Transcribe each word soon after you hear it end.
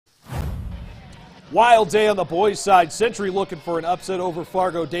Wild day on the boys' side. Century looking for an upset over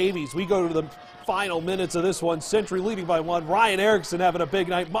Fargo Davies. We go to the final minutes of this one. Century leading by 1. Ryan Erickson having a big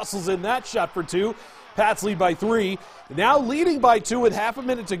night. Muscles in that shot for 2. Pats lead by 3. Now leading by 2 with half a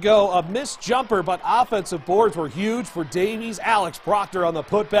minute to go. A missed jumper, but offensive boards were huge for Davies. Alex Proctor on the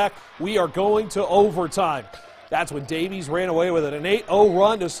putback. We are going to overtime. That's when Davies ran away with it. An 8-0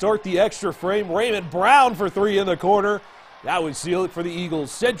 run to start the extra frame. Raymond Brown for 3 in the corner. That would seal it for the Eagles.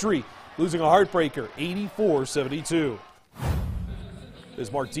 Century losing a heartbreaker, 84-72.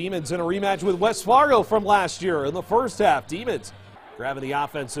 Bismarck Demons in a rematch with West Fargo from last year in the first half. Demons grabbing the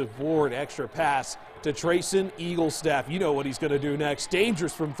offensive board, extra pass to Trayson Eaglestaff. You know what he's going to do next.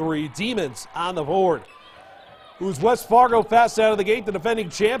 Dangerous from 3. Demons on the board. Who's West Fargo fast out of the gate? The defending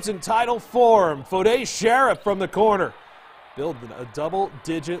champs in title form. Fode Sheriff from the corner, building a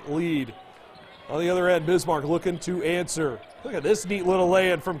double-digit lead. On the other end, Bismarck looking to answer. Look at this neat little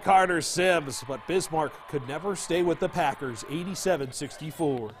lay-in from Carter Sims, but Bismarck could never stay with the Packers,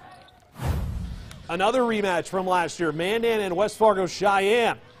 87-64. Another rematch from last year, Mandan and West Fargo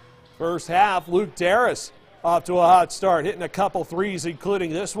Cheyenne. First half, Luke Darris off to a hot start, hitting a couple threes,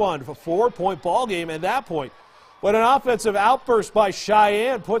 including this one, a 4-point ball game at that point. But an offensive outburst by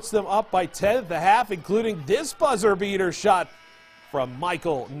Cheyenne puts them up by 10 at the half, including this buzzer beater shot from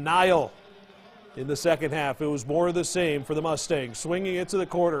Michael Nile. In the second half, it was more of the same for the Mustangs. Swinging it to the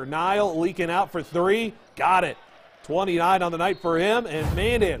corner. Nile leaking out for 3. Got it. 29 on the night for him. And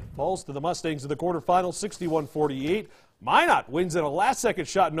Mandan falls to the Mustangs in the quarterfinal, 61-48. Minot wins in a last-second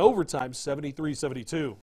shot in overtime, 73-72.